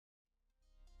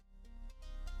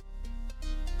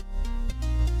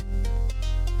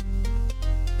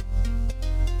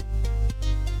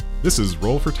This is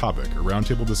Roll for Topic, a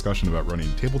roundtable discussion about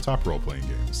running tabletop role-playing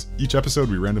games. Each episode,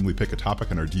 we randomly pick a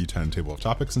topic on our D10 table of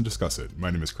topics and discuss it.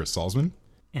 My name is Chris Salzman.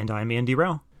 And I'm Andy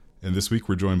Rao. And this week,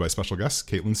 we're joined by special guest,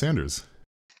 Caitlin Sanders.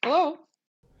 Hello.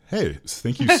 Hey,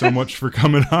 thank you so much for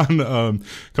coming on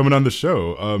the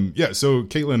show. So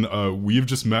Caitlin, we've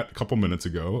just met a couple minutes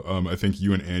ago. I think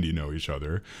you and Andy know each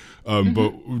other.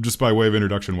 But just by way of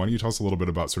introduction, why don't you tell us a little bit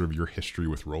about sort of your history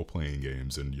with role-playing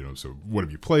games and, so what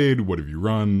have you played? What have you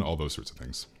run? All those sorts of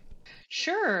things.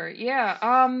 Sure. Yeah.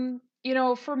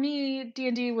 For me,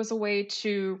 D&D was a way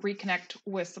to reconnect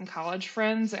with some college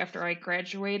friends after I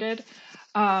graduated.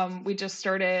 We just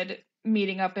started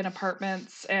meeting up in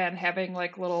apartments and having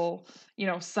like little,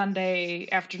 Sunday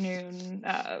afternoon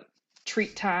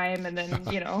treat time, and then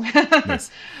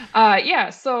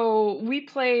Nice. So we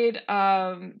played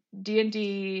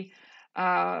D&D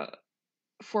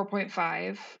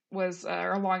 4.5 was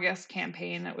our longest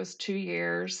campaign. It was 2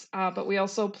 years, but we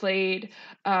also played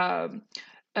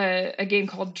a game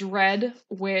called Dread,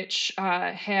 which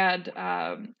had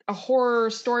a horror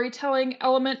storytelling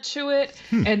element to it,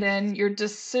 and then your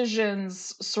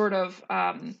decisions sort of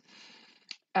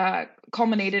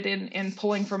culminated in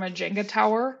pulling from a Jenga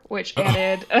tower, which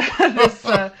added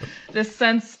this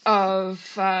sense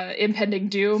of impending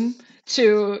doom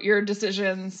to your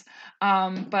decisions.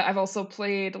 But I've also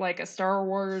played like a Star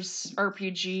Wars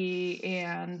RPG,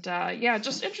 and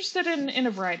just interested in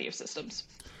a variety of systems.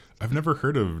 I've never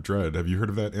heard of Dread. Have you heard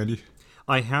of that, Andy?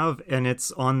 I have, and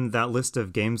it's on that list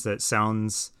of games that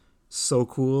sounds so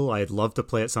cool. I'd love to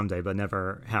play it someday, but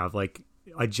never have. Like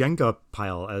a Jenga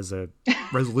pile as a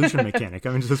resolution mechanic. I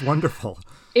mean, it's just wonderful.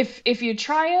 If you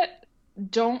try it,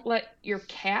 don't let your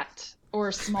cat or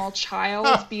a small child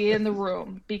be in the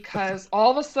room, because all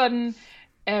of a sudden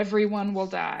everyone will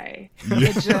die. Yeah.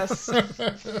 It just...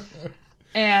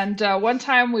 And one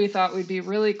time we thought we'd be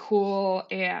really cool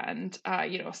and,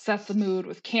 set the mood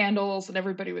with candles, and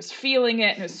everybody was feeling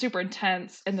it, and it was super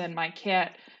intense. And then my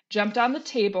cat jumped on the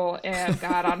table and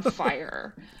got on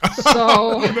fire.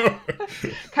 So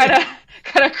kind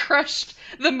of crushed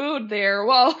the mood there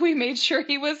while we made sure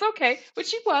he was okay,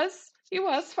 which he was. He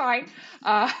was fine.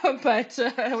 But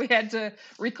we had to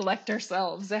recollect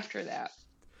ourselves after that.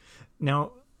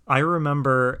 Now, I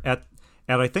remember at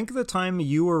I think the time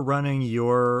you were running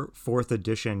your 4th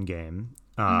edition game,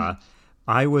 I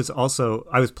was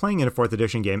playing in a 4th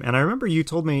edition game, and I remember you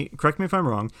told me, correct me if I'm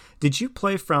wrong, did you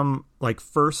play from like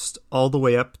first all the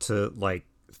way up to like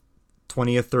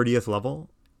 20th, 30th level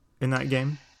in that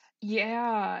game?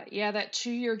 Yeah, that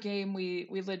 2-year game we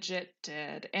legit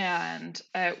did, and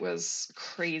it was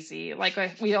crazy. Like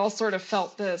we all sort of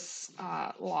felt this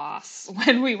loss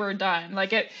when we were done.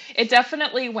 Like it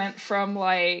definitely went from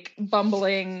like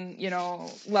bumbling,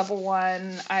 level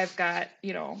 1, I've got,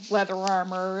 leather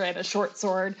armor and a short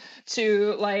sword,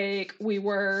 to like we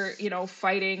were,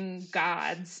 fighting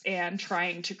gods and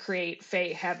trying to create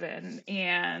Fey heaven,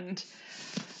 and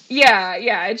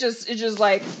it just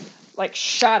like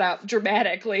shot up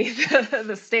dramatically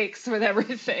the stakes with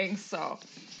everything. So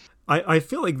I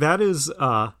feel like that is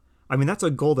that's a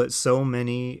goal that so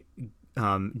many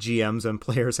GMs and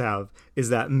players have, is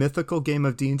that mythical game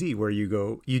of D&D where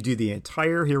you do the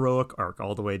entire heroic arc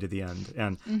all the way to the end.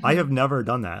 And I have never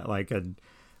done that. I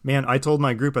told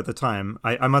my group at the time,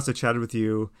 I must have chatted with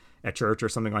you at church or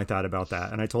something like that about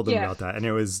that, and I told them about that, and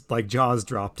it was like jaws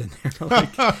dropped in there.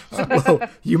 Like, whoa,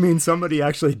 you mean somebody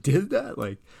actually did that?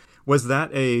 Like, was that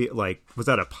a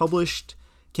published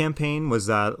campaign? Was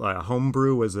that like a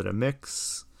homebrew? Was it a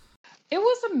mix? It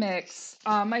was a mix.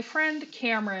 My friend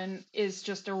Cameron is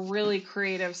just a really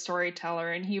creative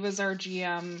storyteller, and he was our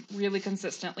GM really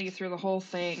consistently through the whole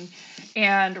thing,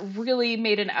 and really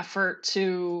made an effort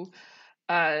to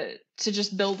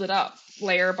just build it up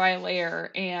layer by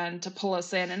layer and to pull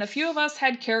us in. And a few of us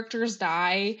had characters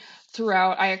die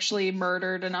throughout. I actually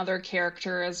murdered another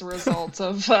character as a result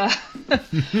of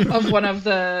one of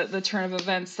the turn of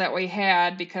events that we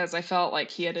had, because I felt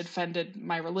like he had offended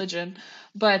my religion.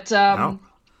 But Wow.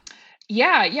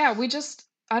 we just,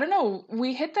 I don't know,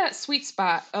 we hit that sweet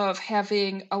spot of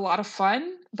having a lot of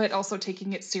fun, but also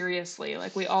taking it seriously.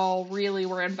 Like we all really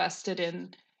were invested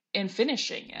in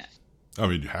finishing it. I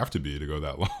mean, you have to be to go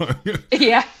that long.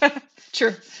 Yeah,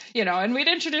 true. And we'd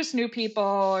introduce new people,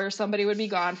 or somebody would be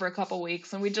gone for a couple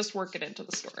weeks, and we'd just work it into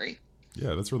the story.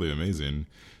 Yeah, that's really amazing.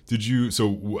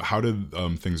 How did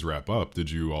things wrap up?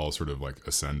 Did you all sort of like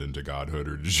ascend into godhood,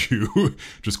 or did you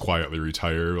just quietly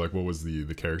retire? Like, what was the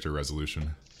character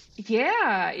resolution?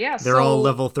 Yeah. They're all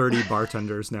level 30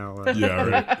 bartenders now. Yeah,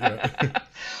 right. Yeah.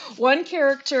 One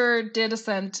character did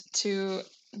ascend to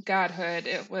godhood.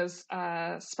 It was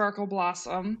Sparkle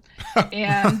Blossom,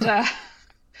 and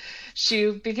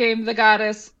she became the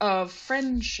goddess of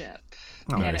friendship.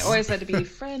 Oh, And it Nice. always had to be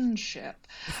friendship.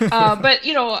 But,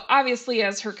 obviously,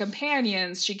 as her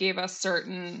companions, she gave us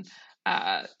certain,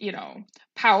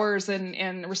 powers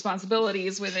and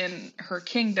responsibilities within her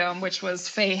kingdom, which was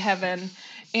Fey Heaven.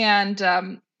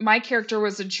 And my character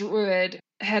was a druid,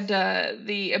 had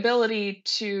the ability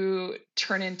to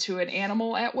turn into an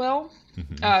animal at will.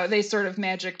 They sort of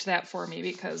magicked that for me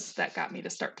because that got me to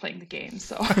start playing the game.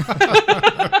 So,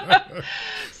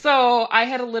 so I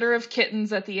had a litter of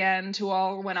kittens at the end who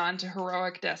all went on to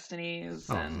heroic destinies,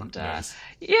 Aw, and nice.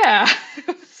 yeah,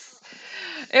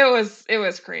 it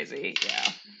was crazy.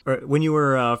 Yeah. When you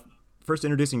were first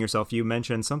introducing yourself, you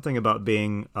mentioned something about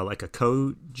being like a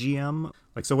co-GM.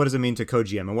 Like, so what does it mean to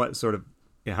co-GM, and what sort of,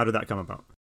 how did that come about?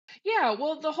 Yeah,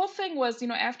 well, the whole thing was,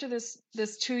 after this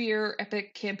 2-year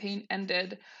epic campaign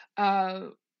ended,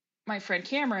 my friend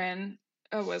Cameron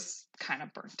was kind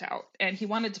of burnt out, and he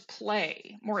wanted to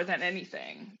play more than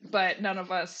anything. But none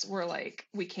of us were like,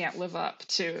 we can't live up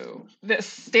to this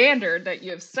standard that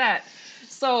you've set.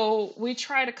 So we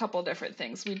tried a couple different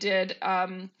things. We did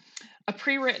a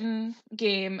pre-written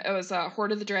game. It was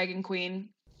Horde of the Dragon Queen.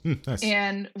 Nice.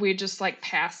 And we just like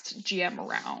passed GM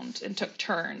around and took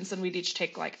turns, and we'd each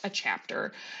take like a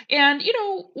chapter. And,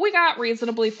 we got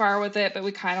reasonably far with it, but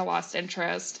we kind of lost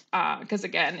interest because,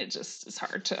 again, it just is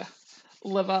hard to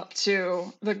live up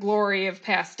to the glory of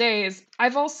past days.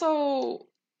 I've also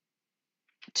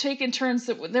taken turns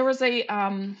that there was a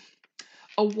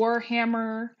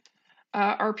Warhammer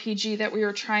RPG that we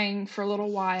were trying for a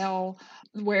little while,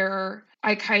 where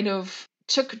I kind of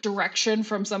took direction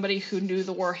from somebody who knew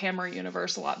the Warhammer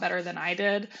universe a lot better than I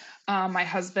did. My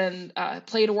husband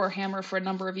played Warhammer for a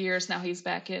number of years. Now he's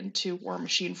back into War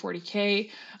Machine 40K.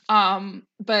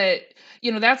 But,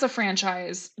 that's a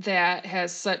franchise that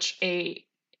has such a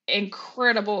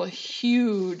incredible,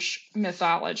 huge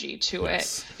mythology to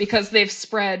Yes. it, because they've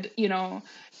spread,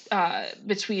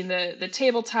 between the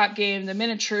tabletop game, the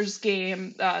miniatures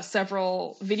game,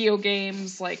 several video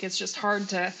games. Like, it's just hard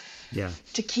to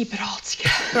keep it all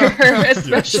together,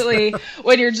 especially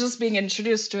when you're just being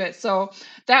introduced to it. So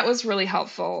that was really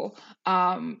helpful,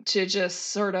 to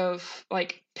just sort of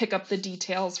like pick up the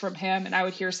details from him, and I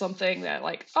would hear something that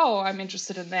like, oh, I'm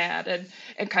interested in that,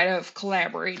 and kind of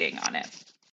collaborating on it.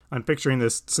 I'm picturing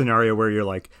this scenario where you're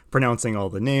like pronouncing all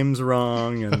the names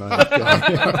wrong, and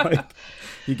like,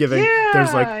 you giving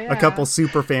there's like a couple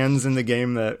super fans in the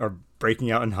game that are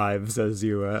breaking out in hives as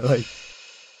you like.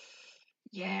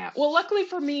 Yeah. Well, luckily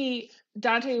for me,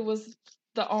 Dante was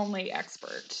the only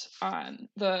expert on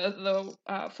the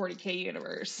 40K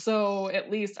universe, so at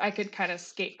least I could kind of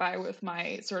skate by with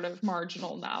my sort of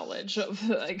marginal knowledge of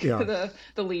like the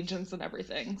legions and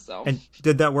everything. So, and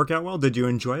did that work out well? Did you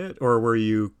enjoy it, or were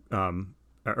you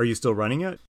are you still running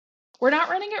it? We're not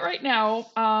running it right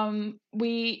now.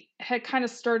 We had kind of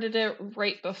started it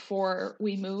right before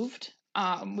we moved.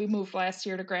 We moved last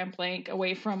year to Grand Blanc,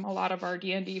 away from a lot of our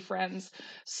D&D friends.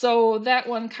 So that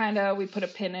one we put a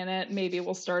pin in it. Maybe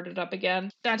we'll start it up again.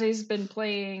 Dante's been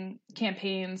playing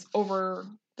campaigns over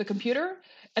the computer,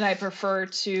 and I prefer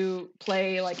to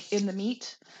play like in the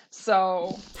meat.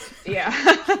 So, yeah.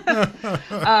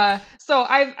 So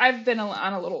I've been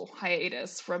on a little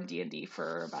hiatus from D&D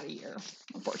for about a year,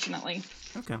 unfortunately.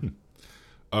 Okay.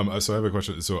 So I have a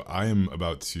question. So I am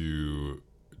about to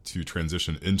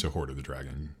transition into Horde of the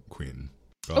Dragon Queen.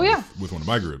 With one of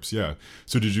my groups, yeah.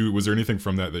 So was there anything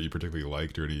from that you particularly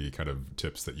liked, or any kind of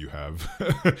tips that you have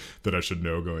that I should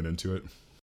know going into it?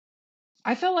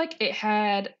 I felt like it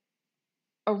had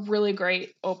a really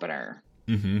great opener.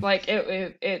 Mm-hmm. Like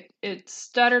it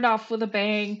started off with a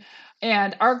bang,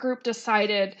 and our group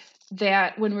decided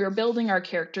that when we were building our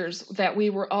characters that we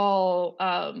were all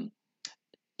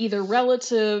either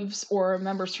relatives or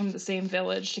members from the same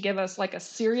village, to give us like a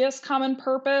serious common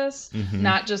purpose,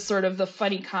 not just sort of the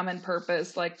funny common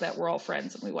purpose, like that we're all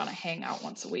friends and we want to hang out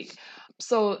once a week.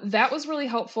 So that was really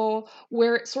helpful.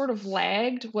 Where it sort of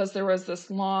lagged was there was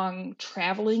this long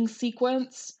traveling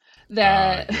sequence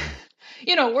that,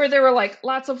 where there were like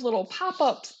lots of little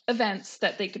pop-up events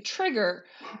that they could trigger,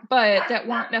 but that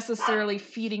weren't necessarily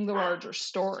feeding the larger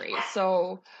story.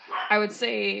 So I would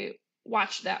say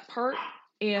watch that part,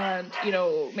 and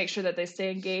make sure that they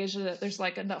stay engaged, and that there's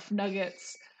like enough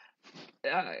nuggets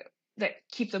that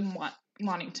keep them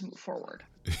wanting to move forward.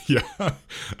 Yeah,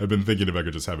 I've been thinking if I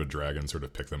could just have a dragon sort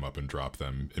of pick them up and drop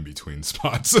them in between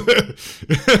spots.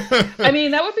 I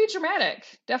mean, that would be dramatic,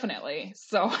 definitely.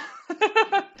 So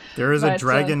there is a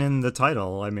dragon in the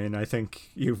title. I mean, I think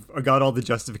you've got all the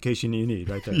justification you need,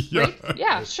 I think. Yeah, right?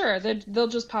 Yeah, sure. They'll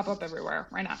just pop up everywhere.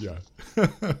 Why not? Yeah.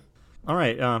 All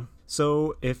right.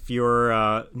 So if you're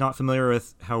not familiar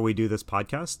with how we do this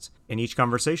podcast, in each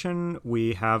conversation,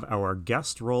 we have our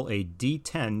guest roll a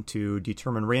d10 to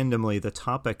determine randomly the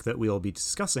topic that we will be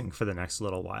discussing for the next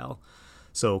little while.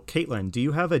 So, Caitlin, do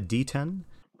you have a d10?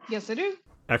 Yes, I do.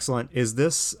 Excellent. Is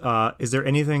there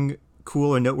anything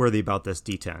cool or noteworthy about this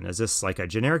d10? Is this like a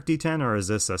generic d10, or is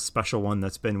this a special one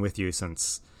that's been with you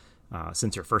since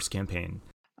your first campaign?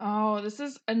 Oh, this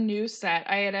is a new set.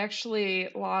 I had actually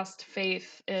lost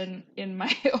faith in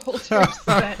my older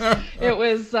set. It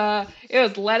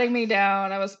was letting me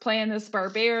down. I was playing this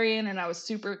barbarian and I was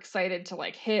super excited to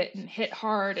like hit and hit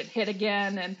hard and hit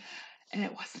again and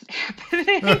it wasn't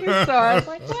happening. So I was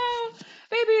like, well,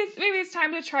 maybe it's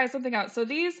time to try something out. So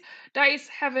these dice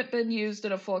haven't been used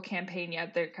in a full campaign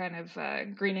yet. They're kind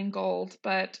of green and gold,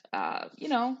 but I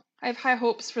have high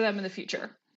hopes for them in the future.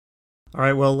 All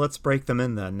right, well, let's break them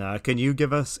in then. Can you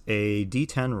give us a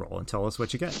d10 roll and tell us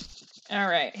what you get? All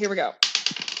right, here we go.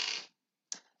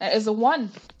 That is a 1.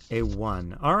 A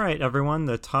 1. All right, everyone.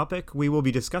 The topic we will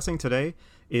be discussing today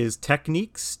is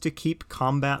techniques to keep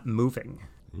combat moving.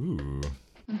 Ooh.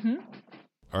 Mm-hmm.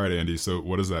 All right, Andy. So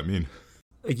what does that mean?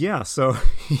 Yeah, so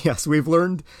yes, we've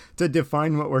learned to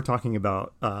define what we're talking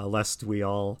about, lest we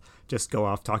all just go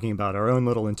off talking about our own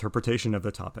little interpretation of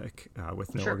the topic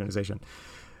with no organization.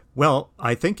 Well,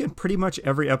 I think in pretty much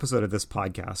every episode of this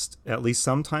podcast, at least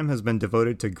some time has been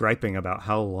devoted to griping about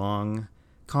how long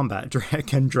combat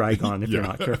can drag on if you're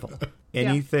not careful.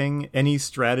 Any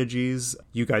strategies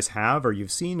you guys have or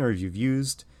you've seen or you've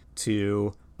used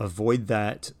to avoid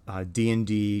that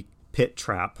D&D pit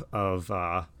trap of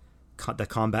the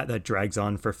combat that drags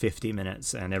on for 50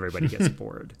 minutes and everybody gets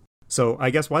bored? So I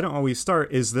guess why don't we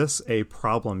start? Is this a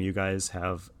problem you guys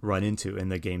have run into in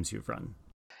the games you've run?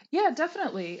 Yeah,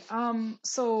 definitely.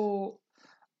 So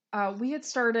we had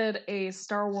started a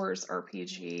Star Wars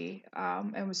RPG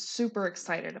and was super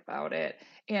excited about it.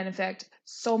 And in fact,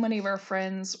 so many of our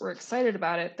friends were excited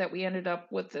about it that we ended up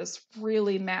with this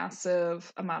really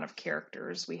massive amount of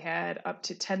characters. We had up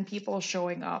to 10 people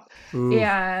showing up. Ooh.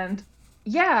 And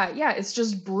yeah, it's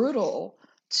just brutal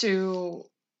to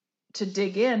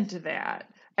dig into that.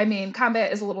 I mean,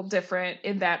 combat is a little different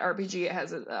in that RPG. It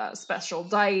has a special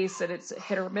dice and it's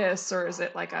hit or miss, or is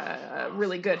it like a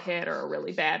really good hit or a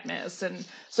really bad miss, and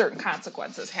certain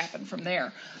consequences happen from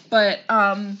there. But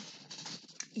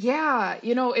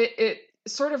it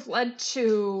sort of led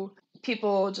to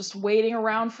people just waiting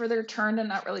around for their turn and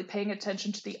not really paying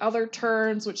attention to the other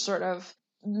turns, which sort of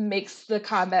makes the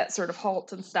combat sort of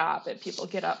halt and stop, and people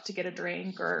get up to get a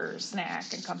drink or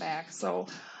snack and come back. So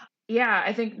yeah,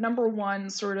 I think number one,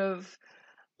 sort of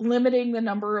limiting the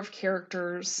number of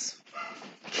characters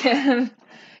can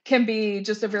be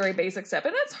just a very basic step.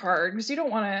 And that's hard because you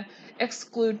don't want to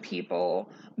exclude people,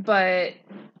 but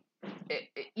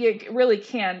you really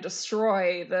can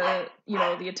destroy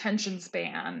the attention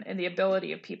span and the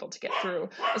ability of people to get through,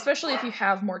 especially if you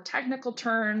have more technical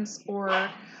turns or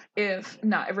if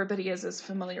not everybody is as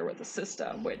familiar with the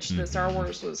system, which the Star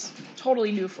Wars was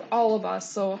totally new for all of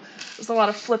us. So there's a lot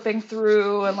of flipping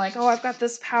through and like, oh, I've got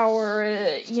this power,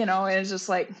 and it's just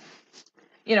like,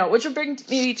 which would bring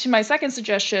me to my second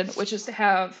suggestion, which is to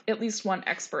have at least one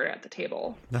expert at the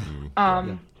table.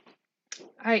 I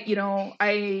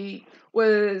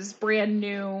was brand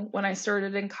new when I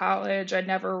started in college. I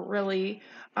never really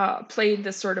played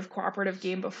this sort of cooperative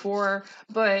game before,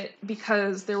 but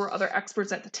because there were other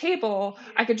experts at the table,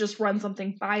 I could just run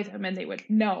something by them and they would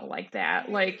know like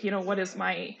that. Like, what is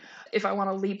if I want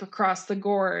to leap across the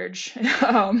gorge,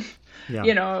 how do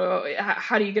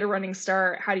you get a running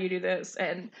start? How do you do this?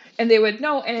 And they would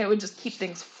know, and it would just keep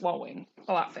things flowing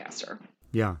a lot faster.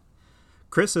 Yeah.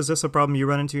 Chris, is this a problem you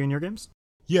run into in your games?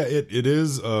 Yeah, it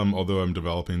is, although I'm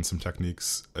developing some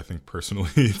techniques, I think,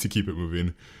 personally, to keep it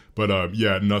moving. But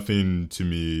nothing to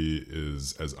me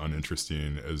is as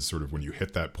uninteresting as sort of when you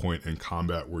hit that point in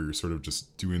combat where you're sort of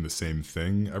just doing the same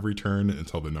thing every turn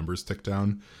until the numbers tick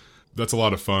down. That's a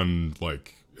lot of fun,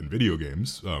 like, in video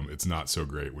games. It's not so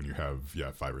great when you have,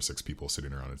 5 or 6 people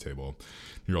sitting around a table.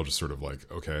 You're all just sort of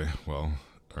like, okay, well,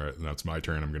 all right, now it's my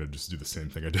turn. I'm going to just do the same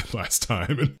thing I did last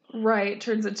time. And Right,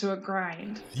 turns into a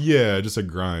grind. yeah, just a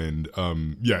grind.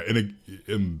 Yeah,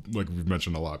 and like we've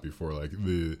mentioned a lot before, like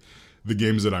the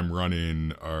games that I'm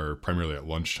running are primarily at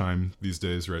lunchtime these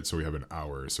days, right? So we have an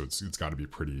hour, so it's got to be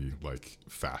pretty like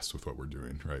fast with what we're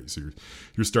doing, right? So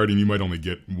you're starting, you might only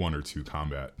get 1 or 2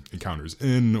 combat encounters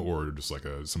in, or just like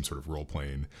some sort of role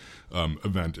playing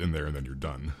event in there, and then you're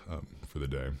done for the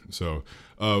day. So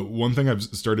one thing I've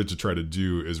started to try to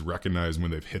do is recognize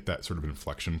when they've hit that sort of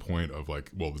inflection point of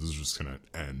like, well, this is just gonna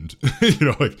end.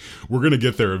 Like we're gonna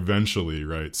get there eventually,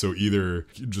 right? So either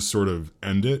just sort of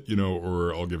end it,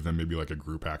 or I'll give them maybe like a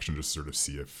group action, just sort of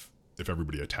see if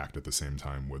everybody attacked at the same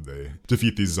time, would they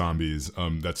defeat these zombies?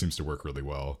 That seems to work really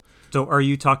well. So are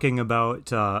you talking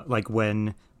about like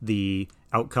when the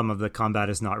outcome of the combat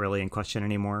is not really in question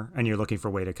anymore and you're looking for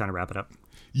a way to kind of wrap it up?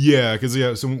 Yeah, because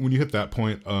so when you hit that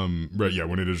point, right, yeah,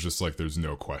 when it is just like there's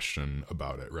no question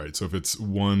about it, right? So if it's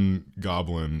 1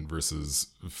 goblin versus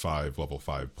 5 level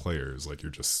 5 players, like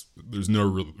there's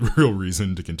no real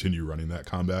reason to continue running that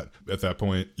combat at that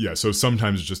point. Yeah, so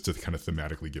sometimes just to kind of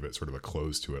thematically give it sort of a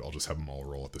close to it, I'll just have them all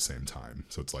roll at the same time.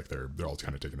 So it's like they're all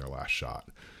kind of taking their last shot,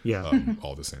 yeah,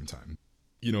 all at the same time.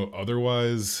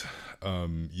 Otherwise,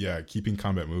 yeah, keeping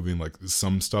combat moving, like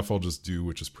some stuff I'll just do,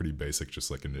 which is pretty basic,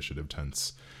 just like initiative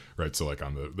tents, right? So like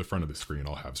on the front of the screen,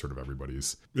 I'll have sort of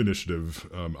everybody's initiative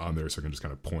on there, so I can just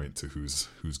kind of point to who's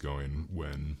going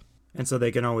when. And so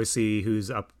they can always see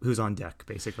who's on deck,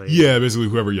 basically. Yeah, basically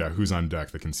who's on deck,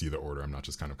 they can see the order. I'm not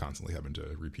just kind of constantly having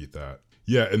to repeat that.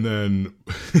 Yeah, and then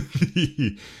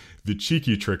the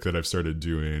cheeky trick that I've started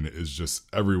doing is just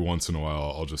every once in a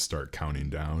while, I'll just start counting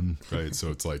down, right? So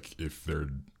it's like if they're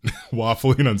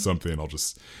waffling on something, I'll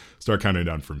just start counting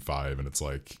down from 5. And it's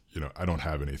like, I don't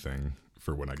have anything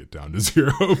for when I get down to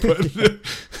 0, but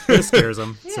it scares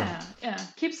them. Yeah, yeah.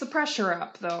 Keeps the pressure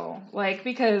up, though. Like,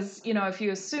 because, if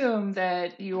you assume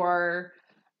that you are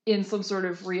in some sort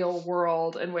of real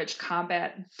world in which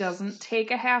combat doesn't take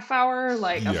a half hour,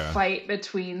 like a fight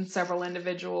between several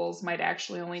individuals might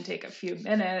actually only take a few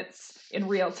minutes in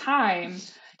real time.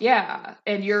 Yeah,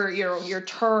 and your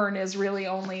turn is really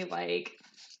only like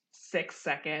 6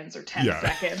 seconds or 10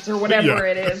 seconds or whatever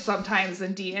it is sometimes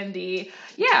in D&D.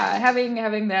 Yeah,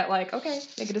 having that like, okay,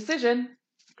 make a decision.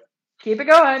 Keep it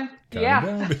going.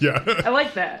 Yeah. I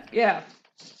like that. Yeah.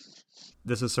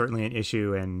 This is certainly an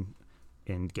issue in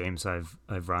games I've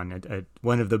run.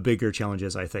 One of the bigger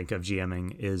challenges I think of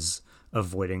GMing is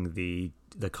avoiding the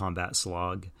combat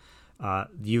slog.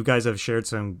 You guys have shared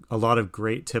a lot of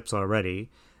great tips already,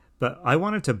 but I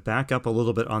wanted to back up a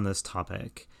little bit on this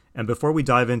topic. And before we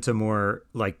dive into more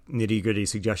like nitty-gritty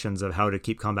suggestions of how to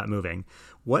keep combat moving,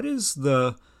 what is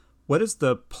the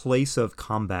place of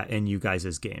combat in you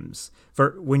guys' games?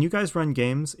 For when you guys run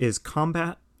games, is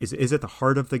combat is it the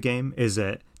heart of the game?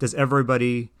 Does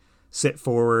everybody sit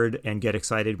forward and get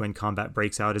excited when combat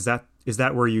breaks out? Is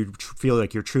that where you feel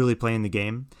like you're truly playing the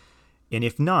game? And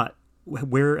if not,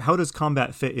 how does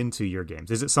combat fit into your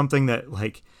games? Is it something that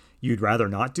like you'd rather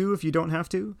not do if you don't have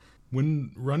to?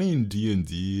 When running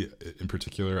D&D in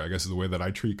particular, I guess the way that I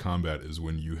treat combat is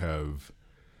when you've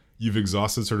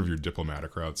exhausted sort of your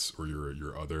diplomatic routes or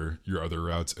your other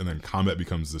routes, and then combat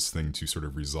becomes this thing to sort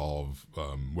of resolve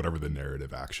whatever the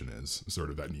narrative action is, sort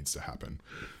of that needs to happen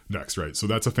next, right? So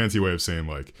that's a fancy way of saying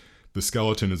like the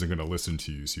skeleton isn't going to listen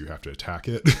to you, so you have to attack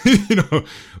it.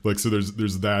 Like so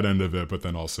there's that end of it, but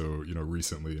then also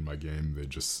recently in my game they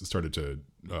just started to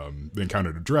they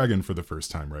encountered a dragon for the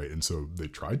first time, right? And so they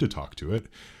tried to talk to it.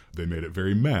 They made it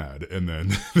very mad, and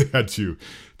then they had to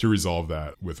resolve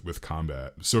that with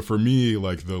combat. So for me,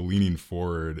 like the leaning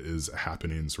forward is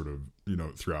happening sort of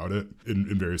throughout it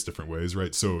in various different ways,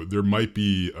 right? So there might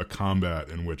be a combat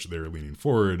in which they're leaning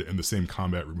forward, and the same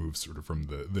combat removed sort of from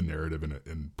the narrative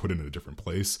and put in a different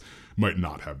place might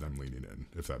not have them leaning in,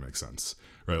 if that makes sense,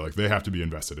 right? Like they have to be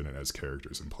invested in it as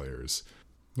characters and players.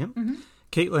 Yep. Mm-hmm.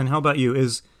 Caitlin, how about you?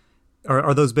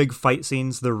 Are those big fight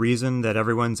scenes the reason that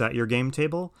everyone's at your game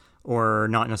table, or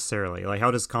not necessarily? Like, how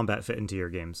does combat fit into your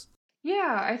games?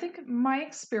 Yeah, I think my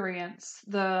experience,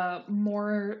 the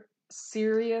more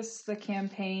serious the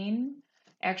campaign,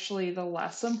 actually the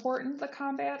less important the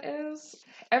combat is.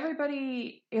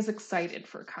 Everybody is excited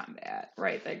for combat,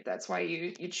 right? Like that's why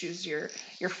you choose your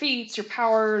feats, your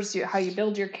powers, how you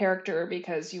build your character,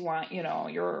 because you want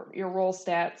your role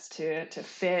stats to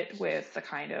fit with the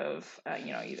kind of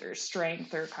either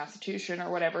strength or constitution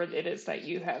or whatever it is that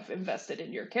you have invested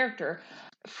in your character.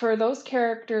 For those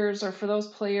characters or for those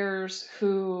players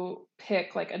who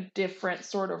pick like a different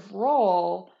sort of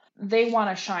role, they want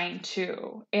to shine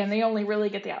too, and they only really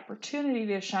get the opportunity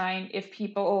to shine if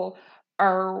people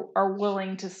are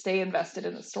willing to stay invested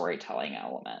in the storytelling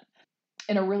element.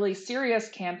 In a really serious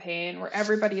campaign where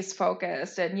everybody's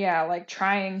focused and like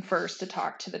trying first to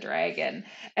talk to the dragon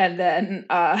and then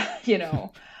The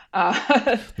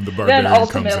then barbarian comes in,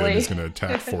 ultimately is going to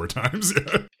attack 4 times.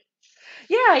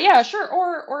 yeah, sure.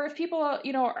 Or if people,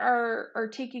 are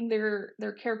taking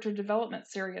their character development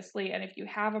seriously, and if you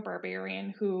have a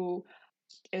barbarian who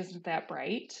isn't that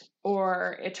bright,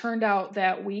 or it turned out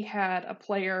that we had a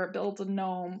player build a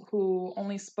gnome who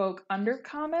only spoke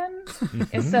undercommon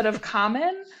instead of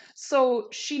common, so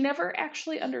she never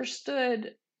actually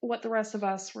understood what the rest of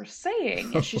us were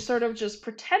saying, and she sort of just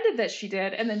pretended that she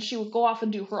did, and then she would go off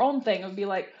and do her own thing and be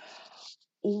like,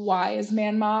 why is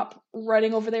Man Mop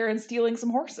running over there and stealing some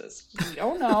horses? We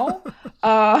don't know.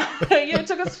 It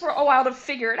took us for a while to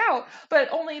figure it out, but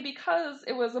only because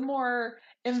it was a more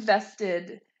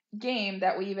invested game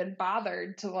that we even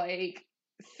bothered to like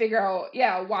figure out,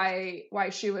 why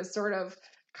she was sort of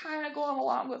kind of going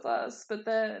along with us, but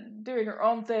then doing her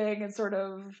own thing and sort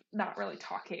of not really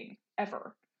talking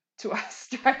ever to us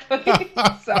directly.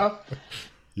 So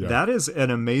Yeah. That is an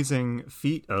amazing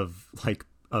feat of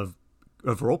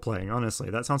role playing. Honestly,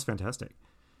 that sounds fantastic.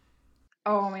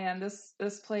 oh man, this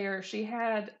player, she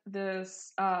had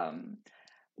this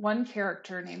one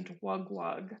character named Wug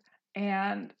Wug,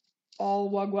 and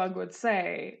all Wug Wug would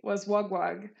say was Wug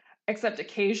Wug, except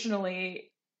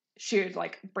occasionally she would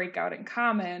like break out in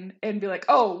common and be like,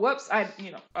 "Oh, whoops,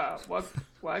 Wug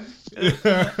Wug,"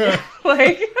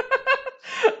 like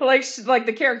like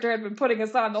the character had been putting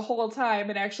us on the whole time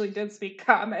and actually did speak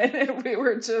common, and we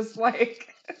were just like.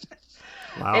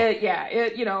 Wow.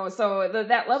 So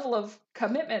that level of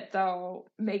commitment though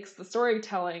makes the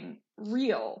storytelling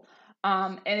real.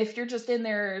 And if you're just in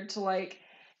there to like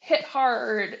hit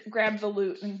hard, grab the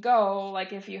loot and go,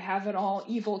 like if you have an all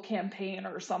evil campaign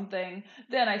or something,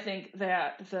 then I think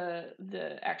that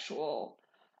the actual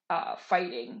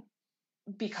fighting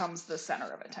becomes the center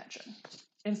of attention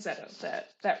instead of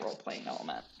that role playing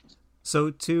element. So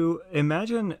to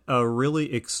imagine a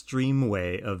really extreme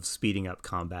way of speeding up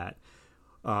combat,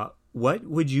 what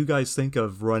would you guys think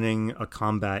of running a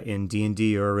combat in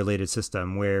D&D or a related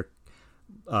system where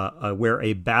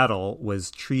a battle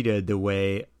was treated the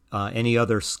way any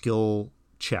other skill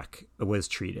check was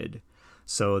treated?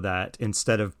 So that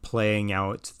instead of playing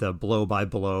out the blow by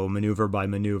blow, maneuver by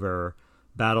maneuver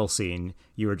battle scene,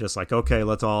 you were just like, okay,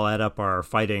 let's all add up our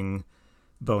fighting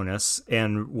bonus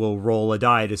and we'll roll a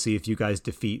die to see if you guys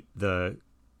defeat the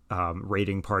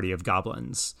raiding party of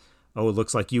goblins. Oh, it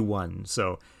looks like you won.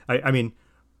 So, I mean,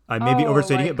 I may be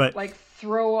overstating it, but like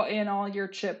throw in all your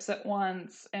chips at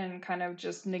once and kind of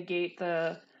just negate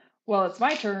well, it's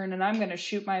my turn and I'm going to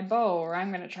shoot my bow or I'm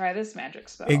going to try this magic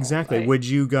spell. Exactly. Like, would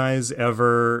you guys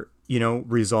ever,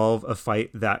 resolve a fight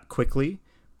that quickly?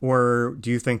 Or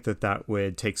do you think that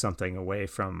would take something away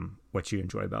from what you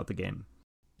enjoy about the game?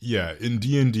 Yeah, in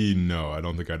D&D, no, I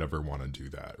don't think I'd ever want to do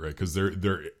that, right? Because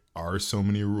there are so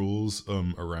many rules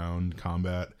around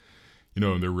combat.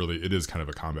 And it is kind of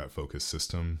a combat focused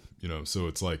system, so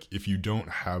it's like if you don't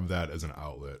have that as an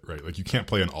outlet, right? Like you can't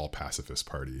play an all pacifist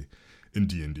party in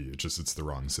D&D. It's the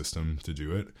wrong system to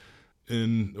do it.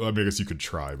 And I guess you could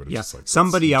try, but it's just like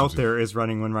somebody out there is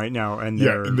running one right now, and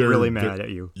they're really mad at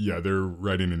you. Yeah, they're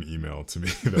writing an email to me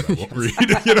that I won't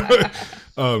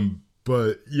read.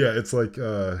 But yeah, it's like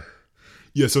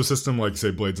so a system like say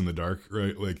Blades in the Dark,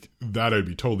 right? Like that I'd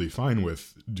be totally fine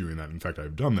with doing that. In fact,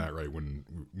 I've done that, right? When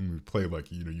we play,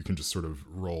 like, you can just sort of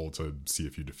roll to see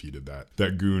if you defeated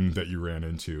that goon that you ran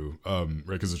into, right?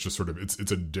 Because it's just sort of it's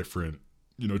a different,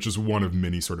 it's just one of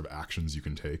many sort of actions you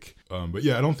can take. But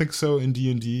yeah, I don't think so in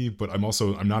D&D, but I'm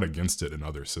not against it in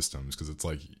other systems, because it's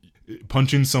like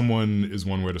punching someone is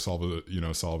one way to solve it,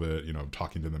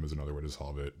 talking to them is another way to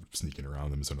solve it, sneaking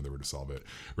around them is another way to solve it,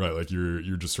 right? Like you're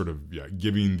just sort of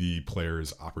giving the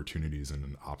players opportunities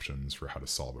and options for how to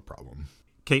solve a problem.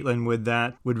 Caitlin,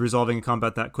 would resolving a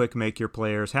combat that quick make your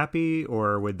players happy,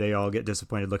 or would they all get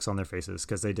disappointed looks on their faces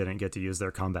because they didn't get to use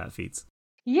their combat feats?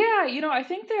 Yeah, I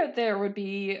think that there would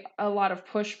be a lot of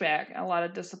pushback, a lot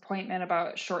of disappointment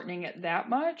about shortening it that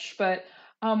much. But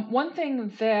one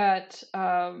thing that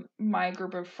my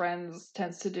group of friends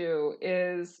tends to do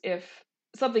is if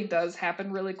something does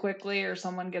happen really quickly or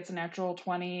someone gets a natural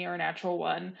 20 or a natural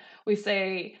 1, we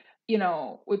say,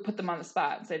 we put them on the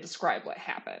spot and say, describe what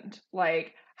happened.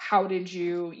 Like, how did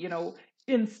you,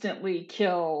 instantly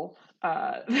kill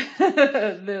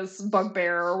this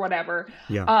bugbear or whatever.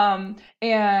 Yeah.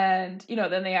 And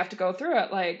then they have to go through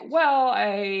it like, well,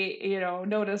 I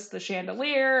noticed the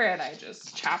chandelier and I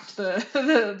just chopped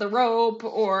the rope,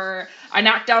 or I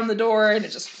knocked down the door and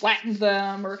it just flattened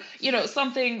them, or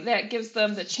something that gives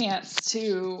them the chance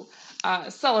to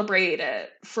celebrate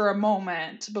it for a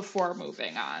moment before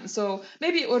moving on. So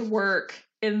maybe it would work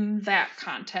in that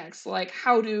context. Like,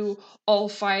 how do all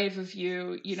 5 of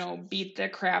you, beat the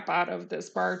crap out of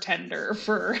this bartender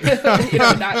for,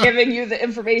 not giving you the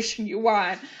information you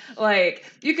want? Like,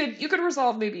 you could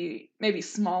resolve maybe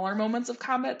smaller moments of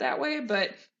combat that way,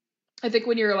 but I think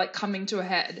when you're like coming to a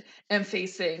head and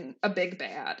facing a big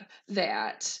bad,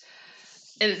 that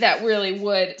really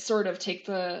would sort of take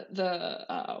the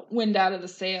wind out of the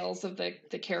sails of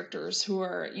the characters who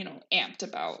are amped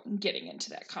about getting into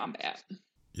that combat.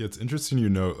 Yeah, it's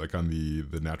interesting like on the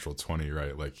natural 20,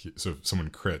 right? Like, so if someone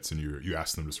crits and you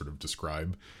ask them to sort of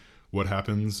describe what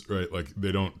happens, right? Like,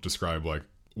 they don't describe like,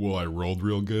 well, I rolled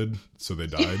real good, so they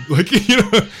died. Like,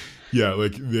 yeah,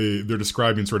 like they're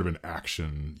describing sort of an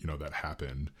action, that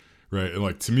happened. Right. And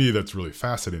like, to me, that's really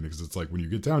fascinating because it's like when you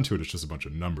get down to it, it's just a bunch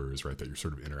of numbers, right, that you're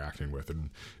sort of interacting with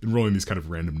and rolling these kind of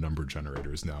random number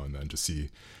generators now and then to see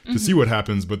what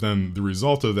happens. But then the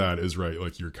result of that is, right,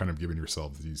 like you're kind of giving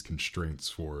yourself these constraints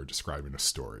for describing a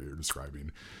story or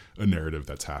describing a narrative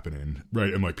that's happening.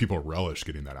 Right. And like people relish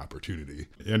getting that opportunity.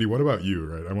 Andy, what about you?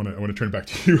 Right. I want to turn back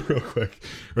to you real quick.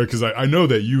 Right. Because I know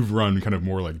that you've run kind of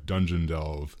more like Dungeon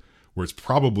Delve, where it's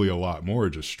probably a lot more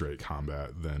just straight combat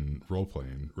than role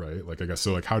playing, right? Like, I guess,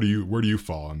 so like, where do you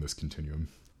fall on this continuum?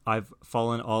 I've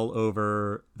fallen all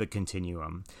over the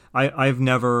continuum. I've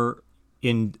never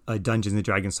in a Dungeons and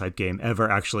Dragons type game ever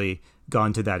actually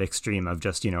gone to that extreme of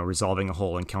just, resolving a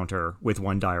whole encounter with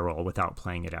one die roll without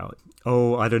playing it out.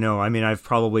 Oh, I don't know. I mean, I've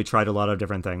probably tried a lot of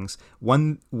different things.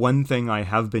 One thing I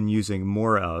have been using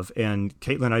more of, and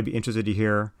Caitlin, I'd be interested to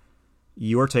hear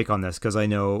your take on this, because I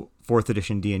know 4th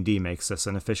edition D&D makes this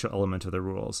an official element of the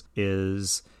rules,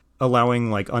 is allowing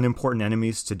like unimportant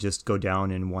enemies to just go down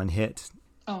in one hit.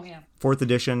 Oh, yeah. 4th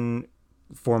edition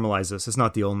formalizes this. It's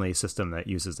not the only system that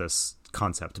uses this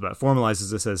concept, but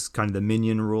formalizes this as kind of the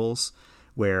minion rules,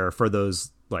 where for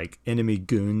those like enemy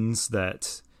goons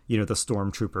that, the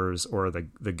stormtroopers or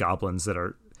the goblins that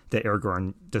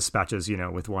Aragorn dispatches,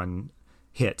 with one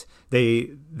hit,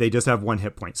 they just have 1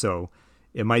 hit point. So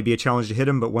it might be a challenge to hit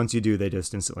them, but once you do, they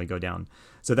just instantly go down.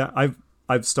 So that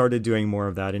I've started doing more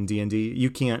of that in D&D. You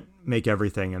can't make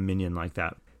everything a minion like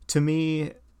that. To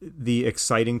me, the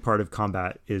exciting part of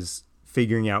combat is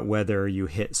figuring out whether you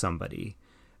hit somebody.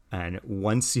 And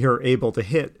once you're able to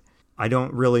hit, I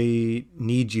don't really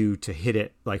need you to hit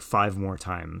it like 5 more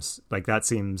times. Like, that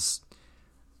seems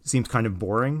kind of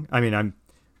boring. I mean,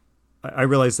 I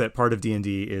realize that part of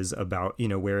D&D is about,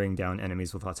 wearing down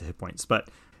enemies with lots of hit points, but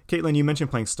Caitlin, you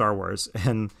mentioned playing Star Wars,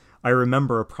 and I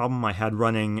remember a problem I had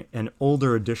running an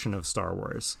older edition of Star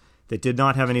Wars that did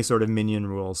not have any sort of minion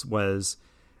rules was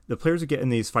the players would get in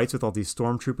these fights with all these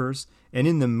stormtroopers, and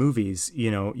in the movies,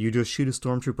 you just shoot a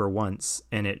stormtrooper once,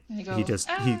 and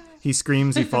he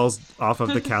screams, he falls off of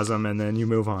the chasm, and then you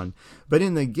move on. But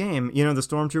in the game, the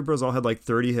stormtroopers all had like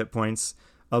 30 hit points.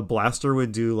 A blaster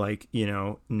would do like,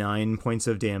 9 points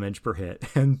of damage per hit,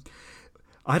 and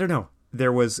I don't know.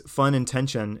 There was fun and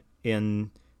tension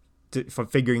in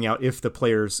figuring out if the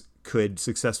players could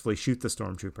successfully shoot the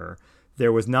stormtrooper.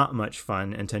 There was not much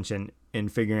fun and tension in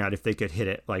figuring out if they could hit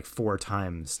it like 4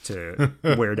 times to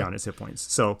wear down its hit points.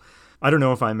 So I don't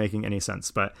know if I'm making any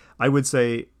sense, but I would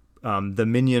say the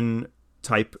minion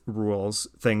type rules,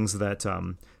 things that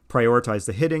prioritize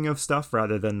the hitting of stuff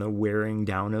rather than the wearing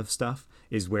down of stuff,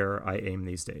 is where I aim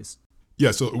these days.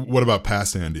 Yeah, so what about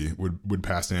past Andy? Would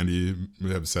past Andy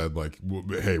have said like,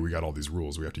 hey, we got all these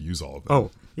rules, we have to use all of them? Oh,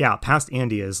 yeah, past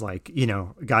Andy is like,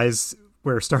 guys,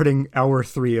 we're starting hour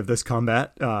 3 of this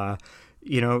combat. There's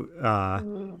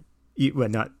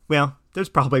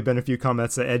probably been a few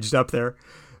combats that edged up there.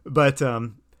 But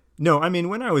no, I mean,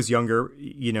 when I was younger,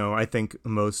 I think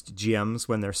most GMs,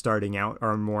 when they're starting out,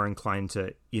 are more inclined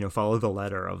to, follow the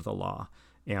letter of the law.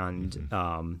 And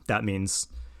that means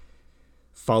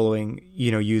following,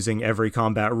 using every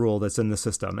combat rule that's in the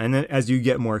system. And then as you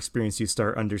get more experience, you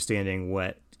start understanding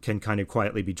what can kind of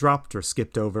quietly be dropped or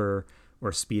skipped over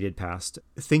or speeded past.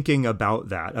 Thinking about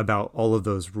that, about all of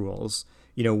those rules,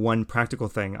 one practical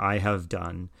thing I have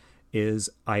done is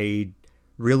I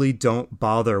really don't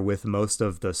bother with most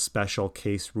of the special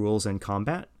case rules in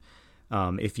combat.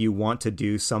 If you want to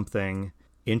do something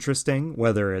interesting,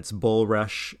 whether it's bull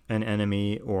rush an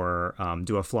enemy or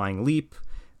do a flying leap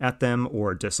at them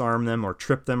or disarm them or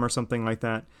trip them or something like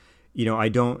that, I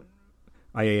don't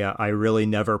I really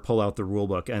never pull out the rule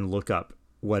book and look up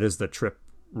what is the trip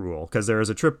rule, because there is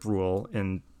a trip rule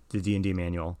in the D&D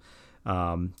manual.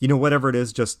 Whatever it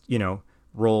is, just,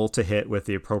 roll to hit with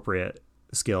the appropriate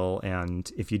skill, and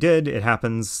if you did, it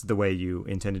happens the way you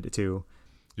intended it to.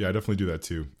 Yeah, I definitely do that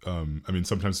too.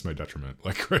 Sometimes to my detriment.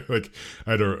 Like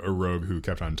I had a rogue who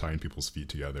kept on tying people's feet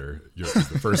together.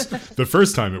 The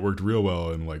first time it worked real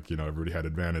well, and everybody had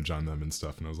advantage on them and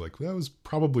stuff. And I was like, that was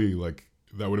probably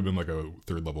that would have been like a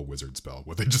 3rd level wizard spell,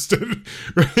 what they just did.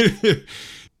 Right?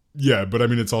 Yeah, but I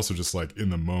mean, it's also just like in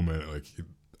the moment,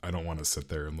 I don't want to sit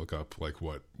there and look up what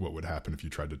would happen if you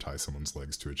tried to tie someone's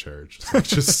legs to a chair. It's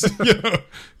just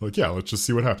let's just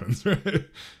see what happens. Right?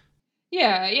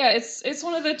 Yeah, it's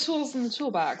one of the tools in the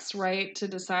toolbox, right? To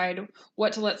decide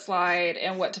what to let slide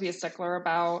and what to be a stickler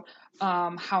about.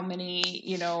 How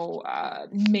many,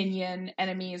 minion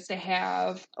enemies to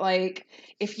have. Like,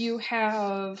 if you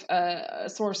have a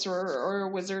sorcerer or a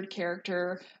wizard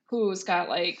character who's got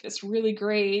this really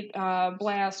great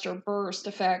blast or burst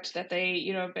effect that they,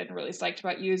 have been really psyched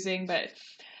about using, but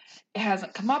it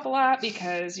hasn't come up a lot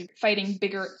because you're fighting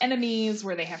bigger enemies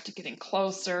where they have to get in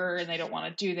closer and they don't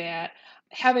want to do that.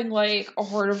 Having a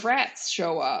horde of rats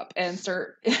show up and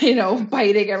start,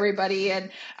 biting everybody and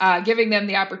giving them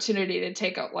the opportunity to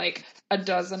take out a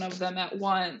dozen of them at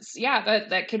once. Yeah,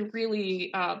 that could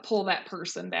really pull that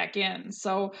person back in.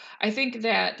 So I think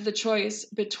that the choice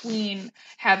between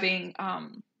having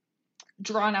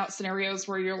drawn out scenarios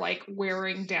where you're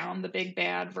wearing down the big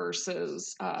bad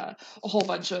versus a whole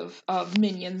bunch of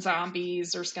minion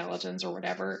zombies or skeletons or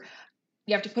whatever,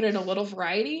 you have to put in a little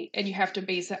variety, and you have to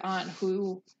base it on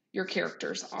who your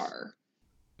characters are.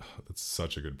 That's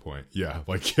such a good point. Yeah,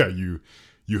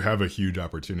 you have a huge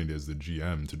opportunity as the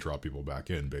GM to draw people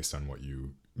back in based on what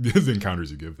the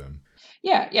encounters you give them.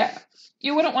 Yeah.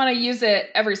 You wouldn't want to use it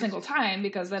every single time,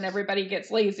 because then everybody gets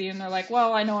lazy and they're like,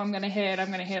 well, I know I'm going to hit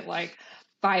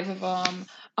 5 of them.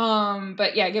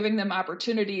 But yeah, giving them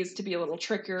opportunities to be a little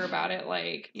trickier about it.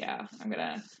 I'm going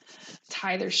to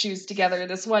tie their shoes together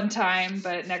this one time,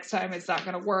 but next time it's not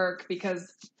going to work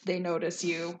because they notice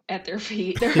you at their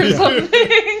feet or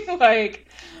something.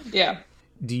 Yeah.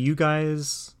 Do you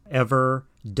guys ever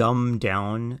dumb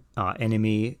down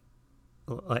enemy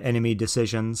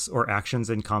decisions or actions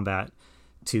in combat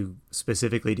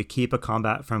specifically to keep a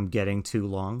combat from getting too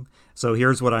long? So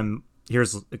here's kind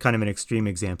of an extreme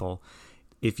example.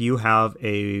 If you have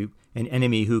an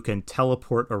enemy who can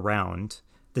teleport around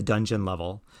the dungeon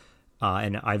level,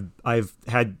 and I've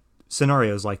had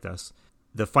scenarios like this,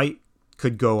 the fight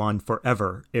could go on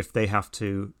forever if they have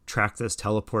to track this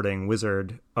teleporting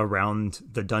wizard around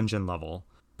the dungeon level.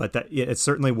 But it's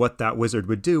certainly what that wizard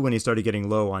would do when he started getting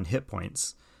low on hit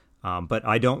points. But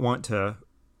I don't want to,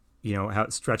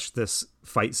 stretch this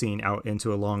fight scene out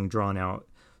into a long, drawn-out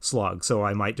slog. So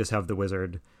I might just have the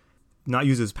wizard not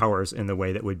use his powers in the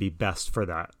way that would be best for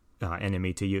that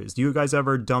enemy to use. Do you guys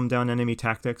ever dumb down enemy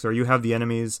tactics, or you have the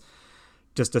enemies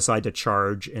just decide to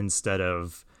charge instead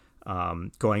of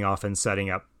going off and setting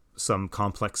up some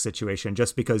complex situation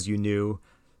just because you knew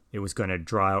it was going to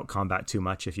draw out combat too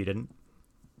much if you didn't?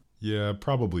 Yeah,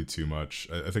 probably too much.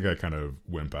 I think I kind of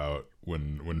wimp out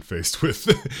when faced with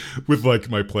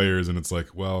my players, and it's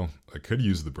well, I could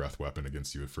use the breath weapon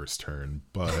against you at first turn,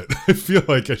 but I feel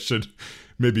like I should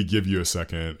maybe give you a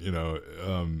second.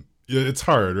 It's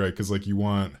hard, right? Because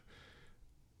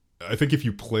I think if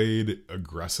you played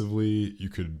aggressively, you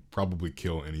could probably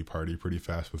kill any party pretty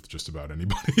fast with just about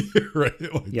anybody, right?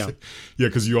 Yeah,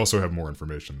 because you also have more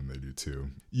information than they do too.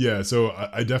 Yeah, so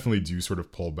I definitely do sort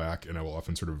of pull back, and I will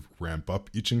often sort of ramp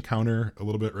up each encounter a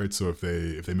little bit, right? So if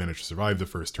they manage to survive the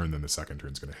first turn, then the second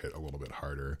turn's going to hit a little bit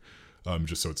harder.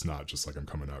 Just so it's not just I'm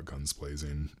coming out guns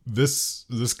blazing. This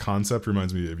concept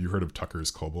reminds me, have you heard of Tucker's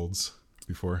Kobolds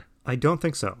before? I don't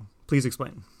think so. Please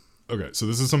explain. Okay, so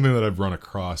this is something that I've run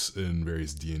across in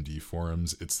various D&D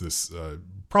forums. It's this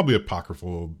probably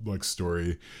apocryphal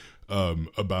story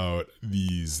about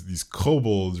these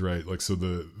kobolds, right? So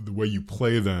the way you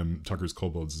play them, Tucker's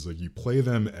Kobolds, is you play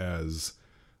them as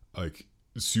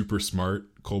super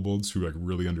smart kobolds who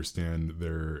really understand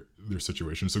their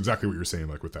situation. So exactly what you're saying,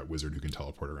 with that wizard who can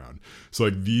teleport around. So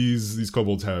these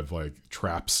kobolds have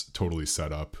traps totally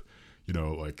set up.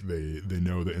 They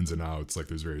know the ins and outs.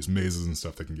 There's various mazes and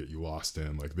stuff that can get you lost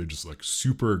in. They're just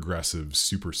super aggressive,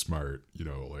 super smart,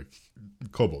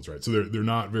 kobolds, right? So they're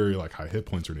not very high hit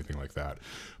points or anything like that,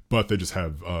 but they just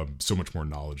have so much more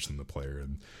knowledge than the player,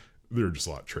 and they're just a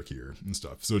lot trickier and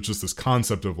stuff. So it's just this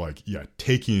concept of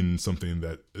taking something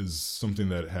that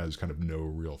has kind of no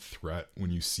real threat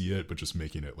when you see it, but just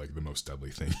making it the most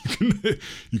deadly thing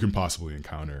you can possibly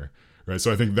encounter. right?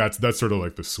 So I think that's sort of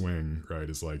like the swing, right?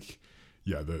 Is like,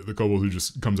 yeah, the kobold who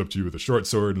just comes up to you with a short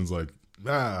sword and is like,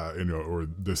 or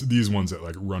these ones that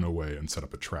like run away and set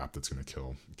up a trap that's going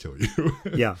to kill you.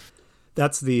 Yeah,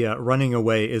 that's the running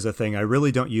away is a thing I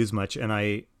really don't use much, and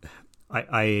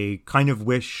I kind of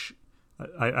wish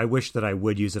I wish that I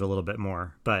would use it a little bit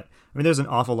more. But I mean, there's an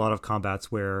awful lot of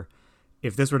combats where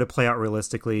if this were to play out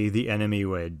realistically, the enemy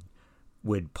would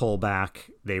pull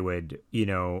back, they would,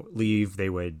 leave, they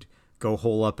would go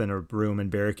hole up in a room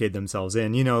and barricade themselves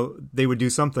in. They would do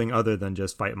something other than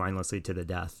just fight mindlessly to the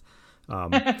death.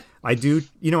 I do,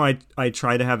 I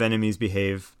try to have enemies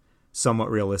behave somewhat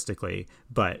realistically,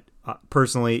 but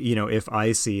personally, if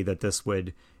I see that this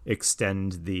would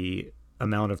extend the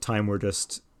amount of time we're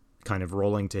just kind of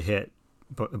rolling to hit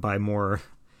by more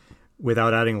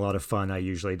without adding a lot of fun, I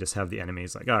usually just have the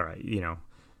enemies like, all right,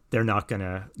 they're not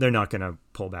gonna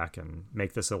pull back and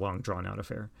make this a long drawn out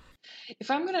affair.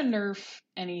 If I'm gonna nerf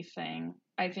anything,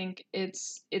 I think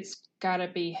it's gotta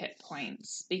be hit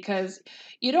points, because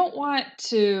you don't want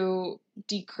to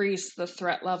decrease the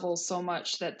threat level so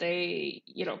much that they,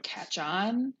 catch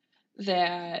on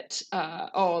that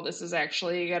this is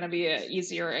actually going to be an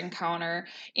easier encounter.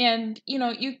 And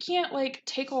you can't like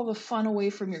take all the fun away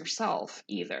from yourself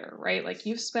either, right? Like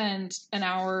you've spent an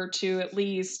hour or two at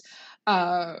least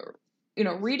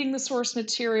reading the source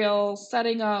material,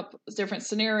 setting up different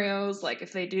scenarios, like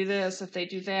if they do this, if they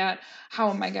do that, how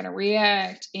am I going to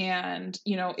react? And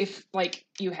if like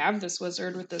you have this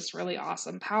wizard with this really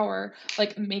awesome power,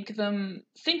 like make them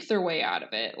think their way out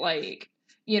of it. Like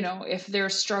if they're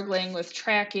struggling with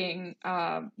tracking,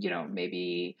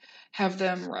 maybe have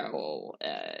them roll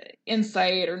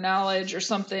insight or knowledge or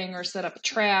something, or set up a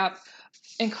trap,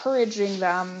 encouraging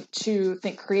them to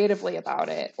think creatively about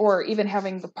it, or even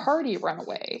having the party run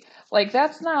away. Like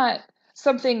that's not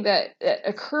something that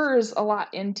occurs a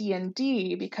lot in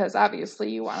D&D, because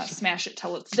obviously you want to smash it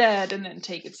till it's dead and then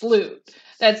take its loot.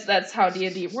 That's how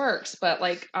D&D works. But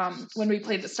like when we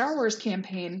played the Star Wars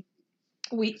campaign,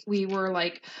 we were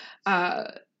like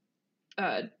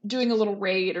doing a little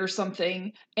raid or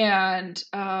something, and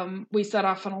we set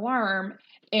off an alarm,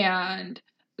 and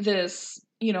this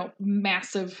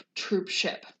massive troop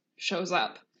ship shows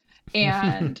up,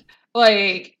 and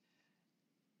like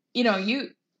you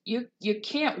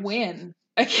can't win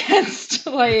against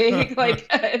like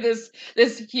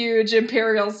this huge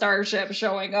Imperial starship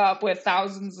showing up with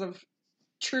thousands of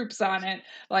troops on it,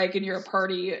 like, and you're a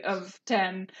party of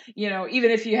 10,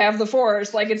 even if you have the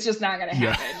Force, like it's just not gonna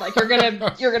happen. Yeah. Like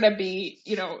you're gonna be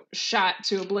shot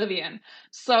to oblivion.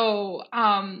 So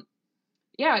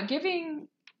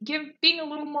being a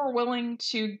little more willing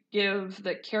to give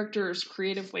the characters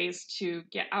creative ways to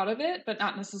get out of it, but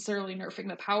not necessarily nerfing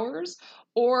the powers.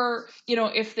 Or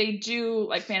if they do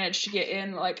like manage to get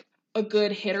in like a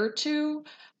good hit or two,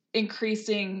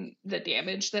 increasing the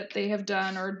damage that they have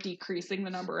done or decreasing the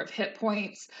number of hit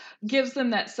points gives them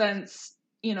that sense,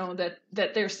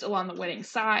 that they're still on the winning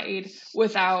side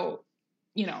without,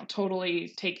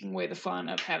 totally taking away the fun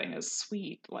of having a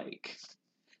sweet, like,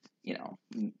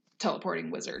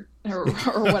 teleporting wizard or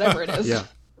whatever it is. Yeah.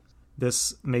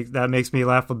 That makes me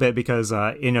laugh a bit because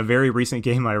in a very recent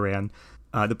game I ran,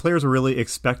 the players were really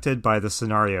expected by the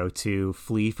scenario to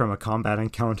flee from a combat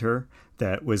encounter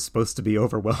that was supposed to be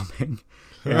overwhelming.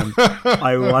 And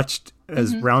I watched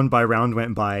as round by round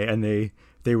went by, and they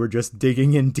were just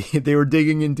digging in they were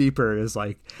digging in deeper. It's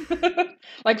like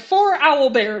like 4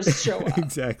 owl bears show up.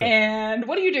 Exactly. And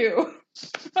what do you do?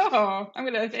 Oh, I'm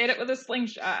going to hit it with a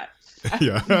slingshot.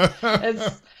 Yeah.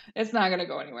 It's not going to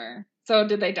go anywhere. So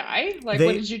did they die? Like,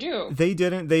 what did you do? They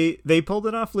didn't. They pulled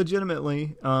it off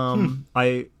legitimately.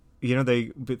 They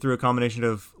through a combination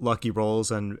of lucky rolls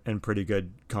and pretty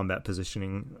good combat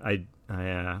positioning.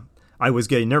 I was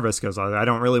getting nervous because I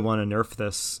don't really want to nerf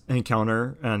this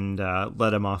encounter and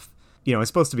let him off. It's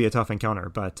supposed to be a tough encounter,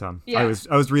 but I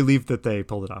was relieved that they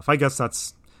pulled it off. I guess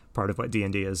that's part of what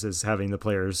D&D is having the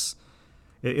players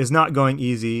is not going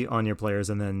easy on your players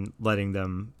and then letting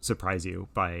them surprise you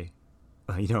by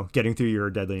getting through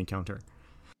your deadly encounter.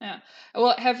 Yeah.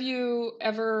 Well, have you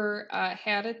ever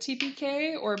had a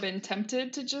TPK or been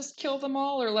tempted to just kill them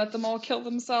all or let them all kill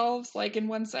themselves like in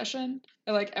one session?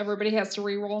 Or, like everybody has to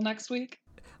re-roll next week?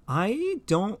 I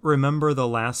don't remember the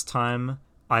last time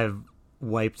I've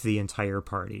wiped the entire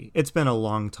party. It's been a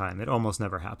long time. It almost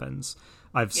never happens.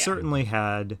 I've certainly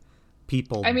had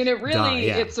people I mean,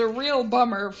 it's a real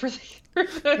bummer for the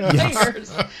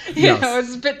players. Yes.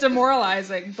 It's a bit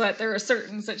demoralizing, but there are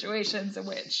certain situations in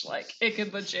which like it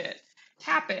could legit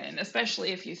happen,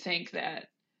 especially if you think that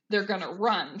they're going to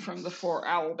run from the 4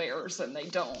 owl bears and they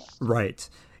don't. Right.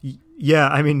 Yeah,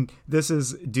 I mean, this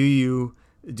is do you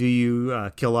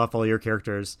kill off all your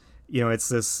characters? It's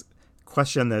this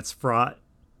question that's fraught.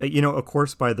 Of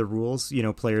course, by the rules,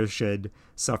 players should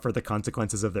suffer the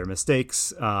consequences of their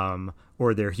mistakes,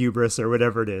 or their hubris, or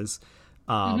whatever it is.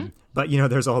 But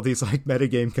there's all these like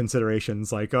metagame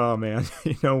considerations, like, oh man,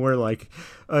 we're like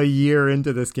a year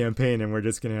into this campaign and we're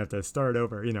just gonna have to start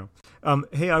over.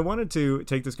 Hey, I wanted to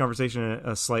take this conversation in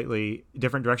a slightly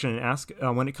different direction and ask,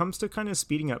 when it comes to kind of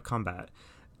speeding up combat,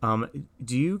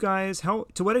 do you guys,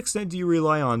 to what extent do you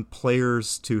rely on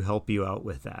players to help you out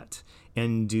with that?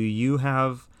 And do you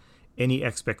have any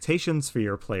expectations for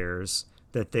your players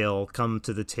that they'll come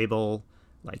to the table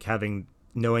like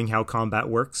knowing how combat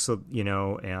works, so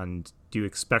and do you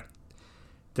expect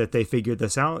that they figured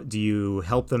this out? Do you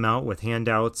help them out with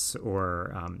handouts,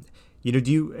 or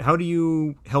how do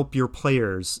you help your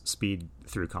players speed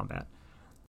through combat?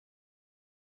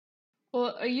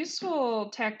 Well, a useful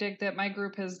tactic that my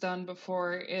group has done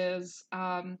before is,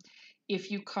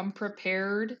 if you come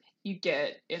prepared, you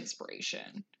get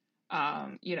inspiration.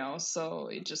 So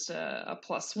just a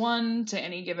 +1 to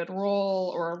any given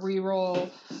roll, or a reroll,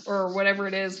 or whatever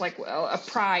it is, like a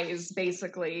prize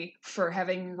basically for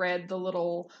having read the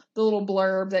little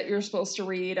blurb that you're supposed to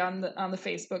read on the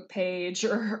Facebook page,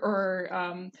 or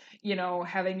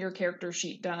having your character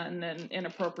sheet done and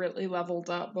appropriately leveled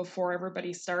up before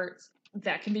everybody starts.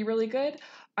 That can be really good.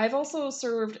 I've also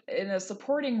served in a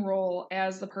supporting role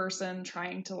as the person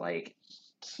trying to like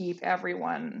keep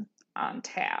everyone on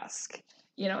task,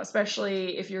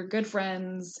 especially if you're good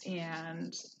friends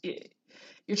and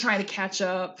you're trying to catch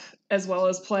up as well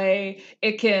as play.